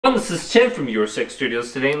This is Tim from Your Six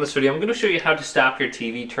Studios. Today in this video I'm going to show you how to stop your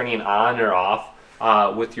TV turning on or off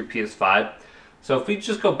with your PS5. So if we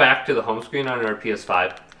just go back to the home screen on our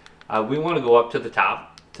PS5, we want to go up to the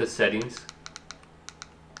top to Settings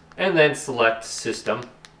and then select System.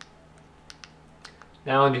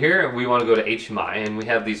 Now under here we want to go to HDMI, and we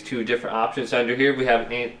have these two different options. Under here we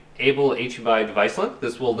have Enable HDMI Device Link.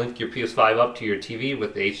 This will link your PS5 up to your TV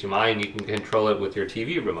with the HDMI, and you can control it with your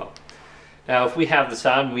TV remote. Now if we have this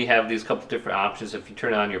on, we have these couple different options. If you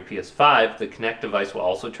turn on your PS5, the Connect device will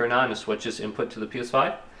also turn on and switch this input to the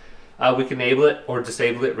PS5. We can enable it or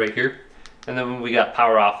disable it right here. And then when we got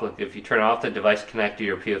Power Off Link, if you turn off the device connect to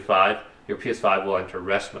your PS5 will enter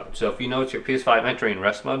rest mode. So if you notice your PS5 entering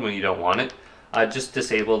rest mode when you don't want it, just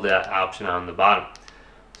disable that option on the bottom.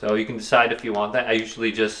 So you can decide if you want that. I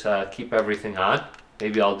usually just keep everything on.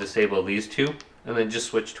 Maybe I'll disable these two and then just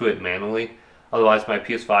switch to it manually. Otherwise my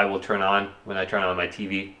PS5 will turn on when I turn on my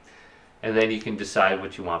TV, and then you can decide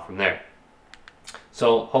what you want from there.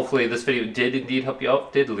 So hopefully this video did indeed help you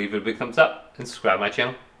out. If it did, leave it a big thumbs up and subscribe to my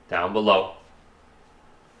channel down below.